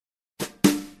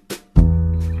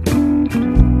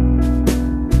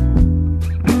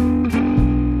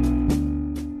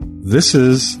This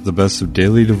is the Best of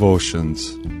Daily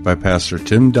Devotions by Pastor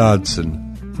Tim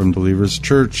Dodson from Believers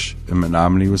Church in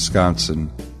Menominee, Wisconsin.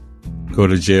 Go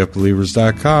to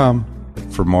jfbelievers.com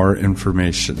for more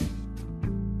information.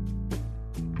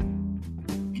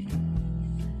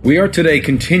 We are today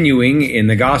continuing in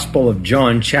the Gospel of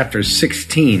John, chapter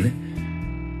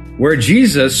 16, where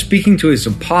Jesus, speaking to his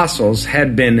apostles,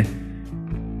 had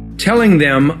been telling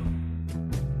them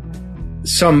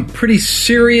some pretty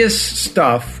serious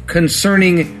stuff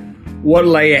concerning what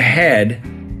lay ahead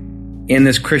in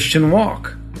this Christian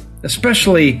walk,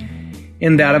 especially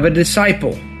in that of a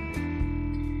disciple.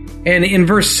 And in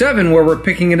verse 7, where we're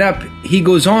picking it up, he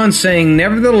goes on saying,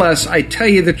 "Nevertheless, I tell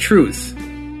you the truth.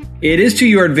 It is to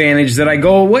your advantage that I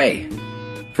go away.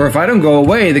 For if I don't go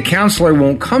away, the counselor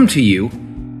won't come to you.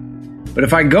 But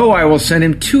if I go, I will send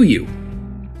him to you.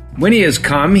 When he has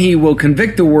come, he will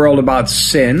convict the world about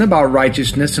sin, about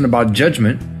righteousness, and about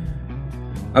judgment.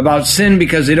 About sin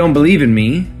because they don't believe in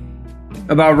me.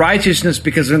 About righteousness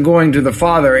because I'm going to the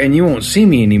Father and you won't see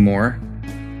me anymore.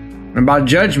 And about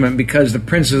judgment because the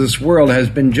prince of this world has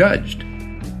been judged."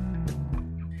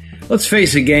 Let's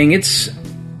face it, gang, it's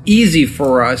easy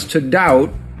for us to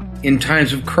doubt in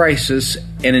times of crisis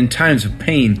and in times of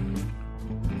pain.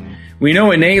 We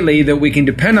know innately that we can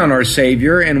depend on our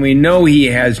Savior, and we know He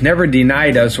has never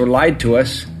denied us or lied to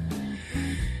us.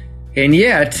 And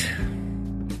yet,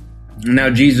 now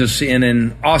Jesus, in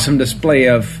an awesome display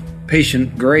of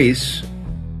patient grace,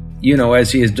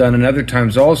 as He has done in other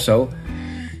times also,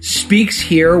 speaks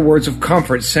here words of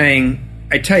comfort saying,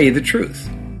 "I tell you the truth."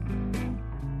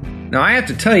 Now, I have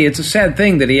to tell you, it's a sad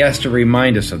thing that He has to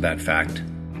remind us of that fact.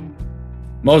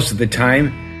 Most of the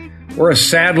time, we're a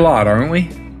sad lot, aren't we?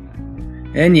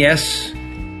 And yes,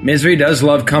 misery does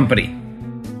love company.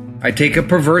 I take a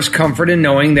perverse comfort in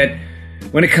knowing that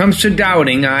when it comes to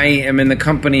doubting, I am in the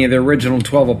company of the original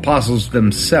 12 apostles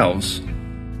themselves.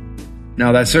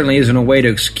 Now, that certainly isn't a way to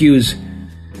excuse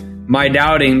my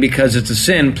doubting because it's a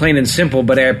sin, plain and simple,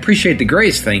 but I appreciate the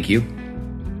grace, thank you.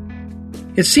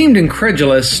 It seemed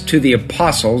incredulous to the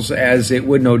apostles, as it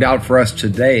would no doubt for us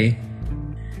today,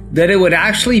 that it would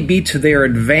actually be to their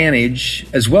advantage,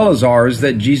 as well as ours,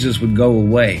 that Jesus would go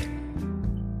away.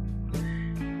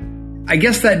 I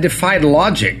guess that defied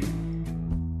logic.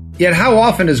 Yet how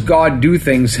often does God do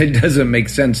things that doesn't make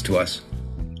sense to us?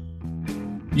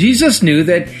 Jesus knew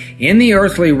that in the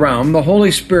earthly realm, the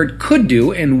Holy Spirit could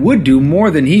do and would do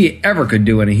more than He ever could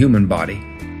do in a human body.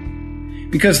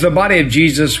 Because the body of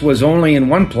Jesus was only in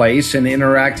one place and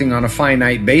interacting on a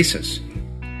finite basis.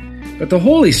 But the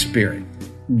Holy Spirit,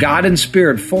 God in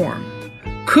spirit form,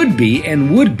 could be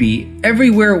and would be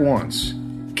everywhere at once,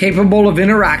 capable of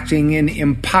interacting and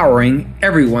empowering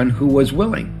everyone who was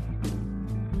willing.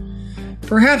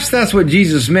 Perhaps that's what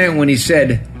Jesus meant when He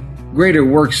said, "Greater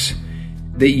works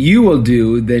that you will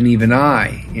do than even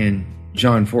I," in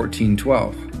John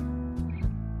 14:12.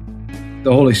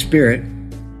 The Holy Spirit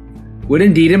would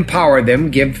indeed empower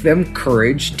them, give them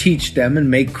courage, teach them, and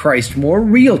make Christ more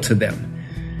real to them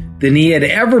than He had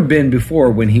ever been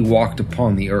before when He walked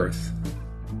upon the earth.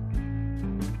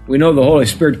 We know the Holy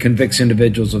Spirit convicts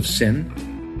individuals of sin.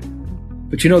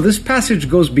 But this passage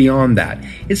goes beyond that.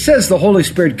 It says the Holy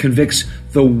Spirit convicts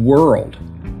the world.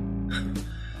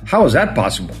 How is that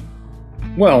possible?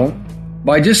 Well,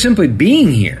 by just simply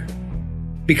being here.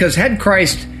 Because had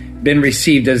Christ been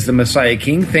received as the Messiah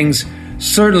King, things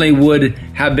certainly would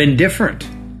have been different.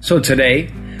 So today,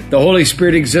 the Holy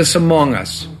Spirit exists among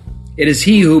us. It is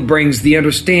He who brings the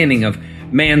understanding of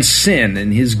man's sin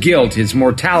and his guilt, his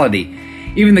mortality,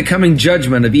 even the coming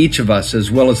judgment of each of us as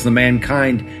well as the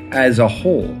mankind as a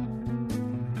whole.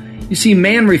 You see,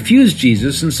 man refused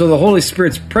Jesus, and so the Holy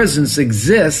Spirit's presence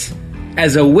exists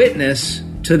as a witness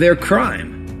to their crime.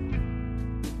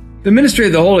 The ministry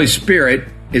of the Holy Spirit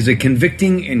is a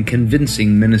convicting and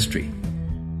convincing ministry.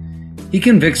 He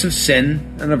convicts of sin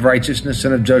and of righteousness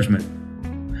and of judgment.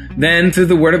 Then, through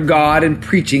the Word of God and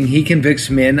preaching, He convicts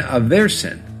men of their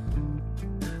sin.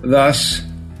 Thus,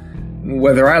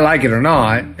 whether I like it or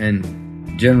not, and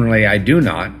generally I do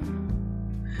not,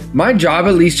 my job,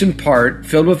 at least in part,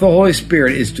 filled with the Holy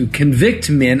Spirit, is to convict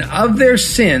men of their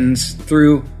sins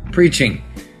through preaching.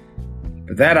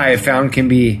 But that, I have found, can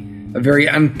be a very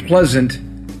unpleasant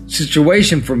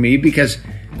situation for me because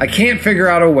I can't figure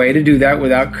out a way to do that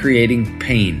without creating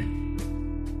pain.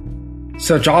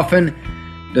 Such often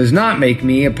does not make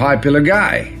me a popular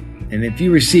guy. And if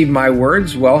you receive my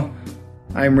words, well,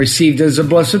 I am received as a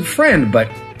blessed friend. But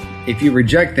if you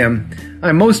reject them,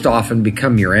 I most often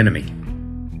become your enemy.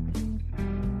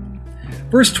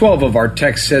 Verse 12 of our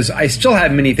text says, "I still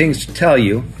have many things to tell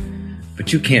you,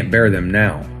 but you can't bear them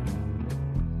now."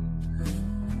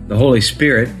 the Holy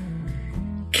Spirit,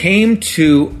 came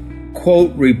to,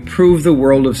 quote, reprove the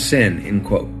world of sin, end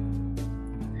quote.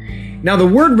 Now, the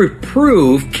word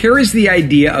reprove carries the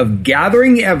idea of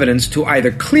gathering evidence to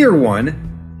either clear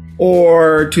one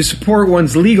or to support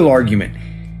one's legal argument.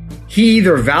 He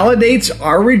either validates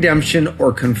our redemption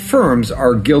or confirms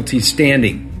our guilty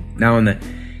standing. Now, in the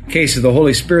case of the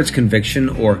Holy Spirit's conviction,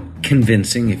 or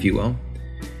convincing, if you will,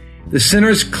 the sinner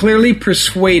is clearly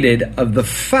persuaded of the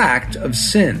fact of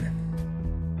sin.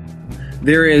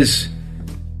 There is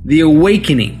the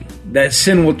awakening that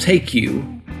sin will take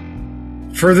you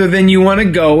further than you want to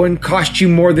go and cost you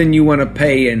more than you want to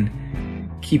pay and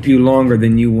keep you longer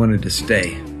than you wanted to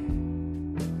stay.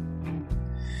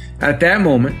 At that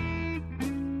moment,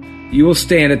 you will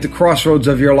stand at the crossroads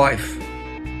of your life.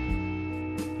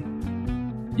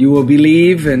 You will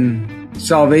believe and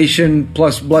salvation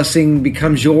plus blessing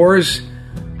becomes yours,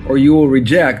 or you will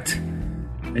reject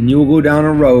and you will go down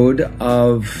a road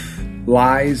of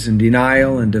lies and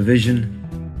denial and division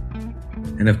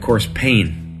and, of course,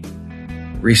 pain.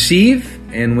 Receive,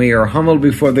 and we are humbled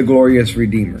before the glorious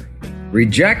Redeemer.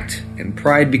 Reject, and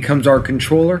pride becomes our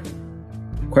controller,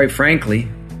 quite frankly,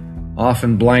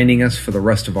 often blinding us for the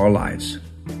rest of our lives.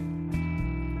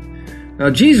 Now,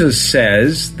 Jesus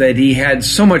says that he had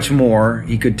so much more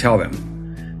he could tell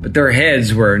them, but their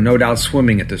heads were no doubt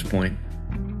swimming at this point.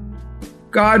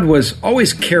 God was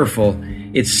always careful,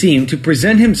 it seemed, to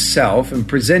present himself and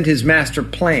present his master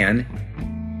plan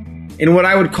in what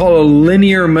I would call a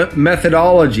linear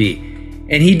methodology.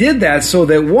 And he did that so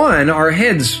that, one, our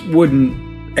heads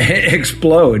wouldn't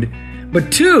explode,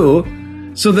 but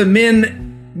two, so that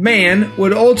man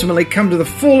would ultimately come to the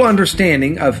full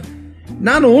understanding of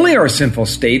not only our sinful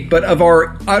state, but of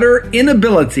our utter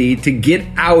inability to get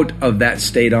out of that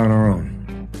state on our own.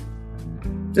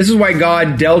 This is why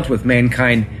God dealt with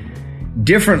mankind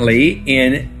differently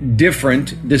in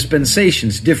different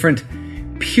dispensations, different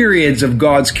periods of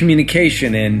God's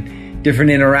communication and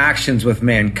different interactions with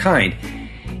mankind.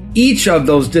 Each of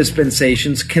those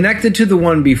dispensations connected to the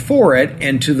one before it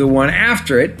and to the one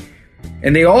after it,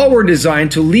 and they all were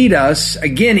designed to lead us,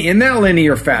 again, in that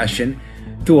linear fashion,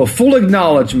 to a full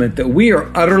acknowledgement that we are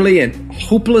utterly and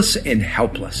hopeless and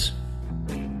helpless.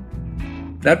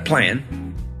 That plan,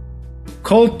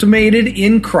 culminated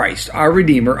in Christ, our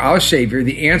Redeemer, our Savior,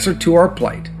 the answer to our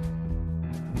plight.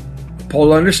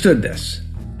 Paul understood this.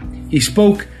 He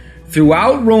spoke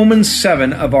throughout Romans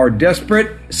 7 of our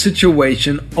desperate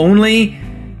situation, only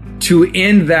to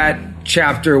end that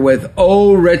chapter with,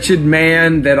 "O wretched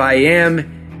man that I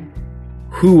am,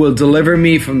 who will deliver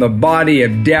me from the body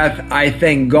of death? I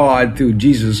thank God through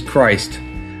Jesus Christ,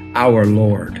 our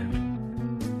Lord."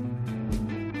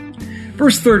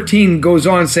 Verse 13 goes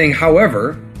on saying,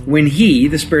 "However, when he,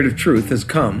 the Spirit of truth, has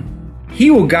come,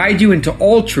 he will guide you into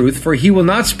all truth, for he will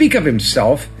not speak of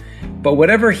himself, but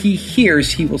whatever he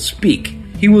hears, he will speak.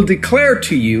 He will declare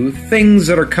to you things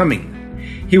that are coming.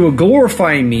 He will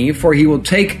glorify me, for he will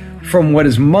take from what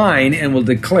is mine and will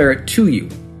declare it to you.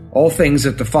 All things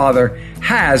that the Father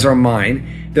has are mine.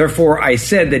 Therefore I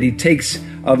said that he takes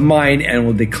of mine and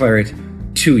will declare it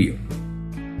to you."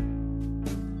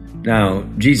 Now,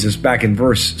 Jesus, back in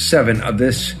verse 7 of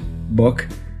this book,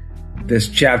 this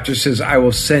chapter, says, "I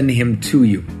will send him to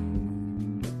you."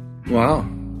 Wow.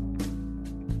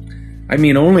 I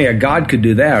mean, only a God could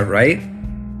do that, right?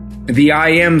 The I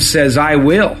am says, "I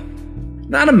will."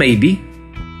 Not a maybe.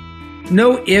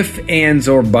 No ifs, ands,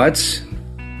 or buts.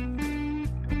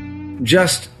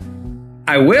 Just,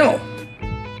 "I will."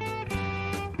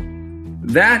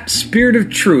 That Spirit of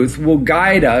truth will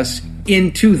guide us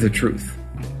into the truth.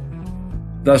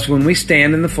 Thus, when we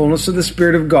stand in the fullness of the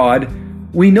Spirit of God,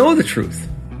 we know the truth.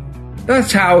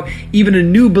 That's how even a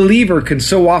new believer can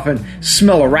so often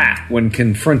smell a rat when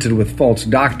confronted with false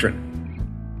doctrine.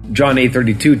 John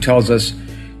 8:32 tells us,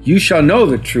 "You shall know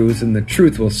the truth, and the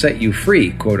truth will set you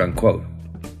free," quote unquote.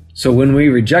 So when we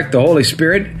reject the Holy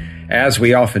Spirit, as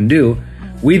we often do,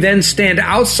 we then stand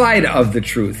outside of the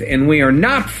truth, and we are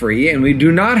not free, and we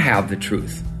do not have the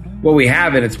truth. What we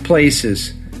have in its place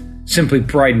is simply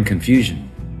pride and confusion.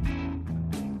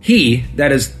 He,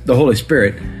 that is the Holy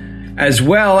Spirit, as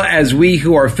well as we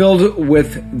who are filled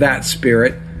with that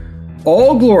Spirit,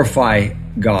 all glorify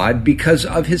God because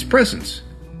of his presence.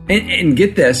 And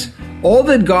get this, all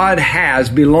that God has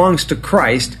belongs to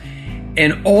Christ,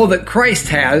 and all that Christ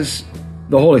has,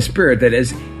 the Holy Spirit that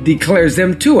is, declares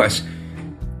them to us.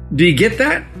 Do you get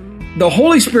that? The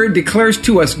Holy Spirit declares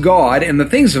to us God and the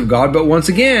things of God, but once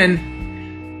again,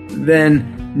 then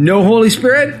no Holy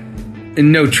Spirit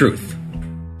and no truth.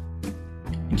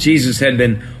 Jesus had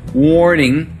been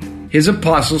warning his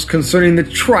apostles concerning the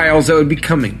trials that would be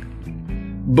coming,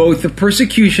 both the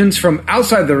persecutions from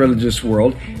outside the religious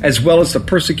world as well as the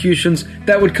persecutions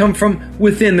that would come from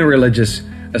within the religious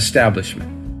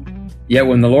establishment. Yet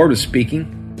when the Lord was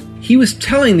speaking, he was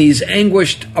telling these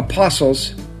anguished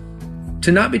apostles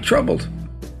to not be troubled.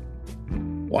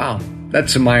 Wow,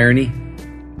 that's some irony.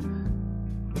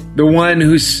 The one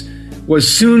who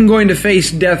was soon going to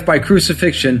face death by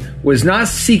crucifixion was not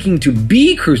seeking to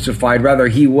be crucified, rather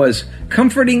he was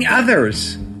comforting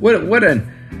others. What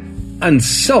an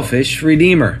unselfish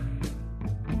Redeemer.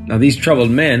 Now these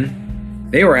troubled men,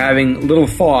 they were having little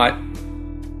thought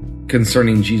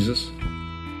concerning Jesus.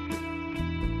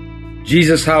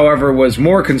 Jesus, however, was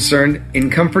more concerned in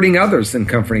comforting others than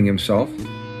comforting himself.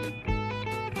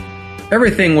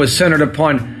 Everything was centered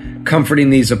upon comforting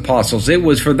these apostles. It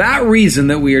was for that reason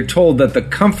that we are told that the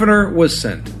Comforter was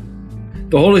sent.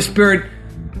 The Holy Spirit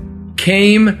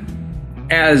came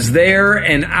as their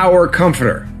and our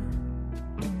Comforter.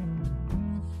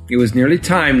 It was nearly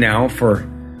time now for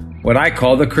what I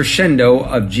call the crescendo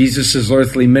of Jesus'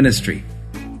 earthly ministry.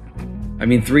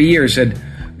 3 years had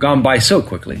gone by so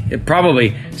quickly. It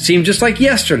probably seemed just like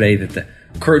yesterday that the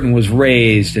curtain was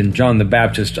raised and John the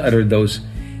Baptist uttered those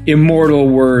immortal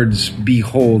words,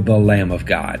 "Behold the Lamb of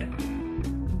God."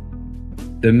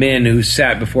 The men who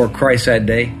sat before Christ that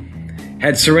day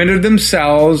had surrendered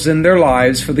themselves and their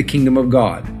lives for the kingdom of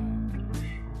God.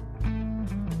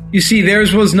 You see,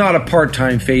 theirs was not a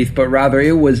part-time faith, but rather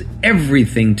it was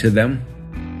everything to them.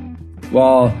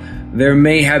 While there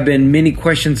may have been many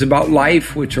questions about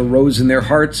life which arose in their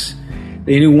hearts,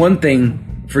 they knew one thing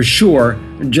for sure,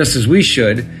 just as we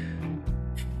should,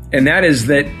 and that is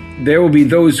that there will be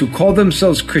those who call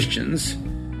themselves Christians,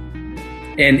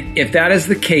 and if that is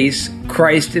the case,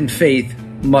 Christ and faith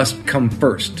must come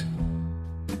first.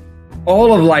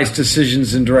 All of life's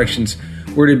decisions and directions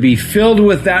were to be filled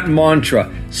with that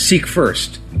mantra, seek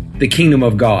first the kingdom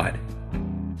of God.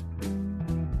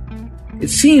 It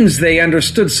seems they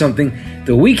understood something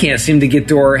that we can't seem to get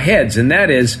through our heads, and that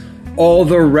is, all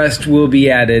the rest will be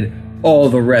added, all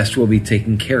the rest will be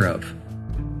taken care of.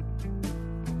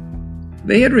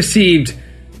 They had received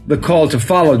the call to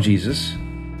follow Jesus,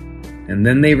 and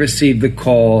then they received the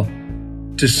call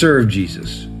to serve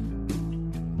Jesus.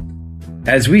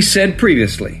 As we said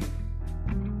previously,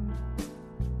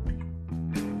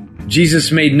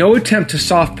 Jesus made no attempt to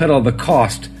soft pedal the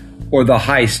cost or the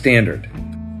high standard.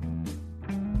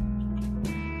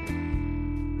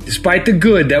 Despite the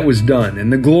good that was done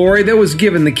and the glory that was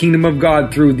given the kingdom of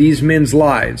God through these men's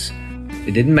lives,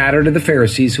 it didn't matter to the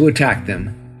Pharisees who attacked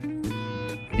them.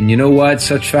 And you know what?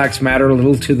 Such facts matter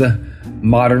little to the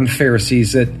modern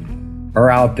Pharisees that are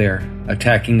out there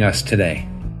attacking us today.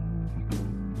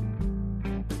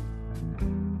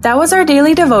 That was our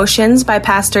daily devotions by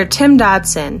Pastor Tim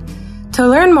Dodson. To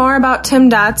learn more about Tim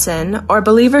Dodson or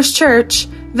Believers Church,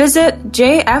 visit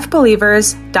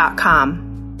jfbelievers.com.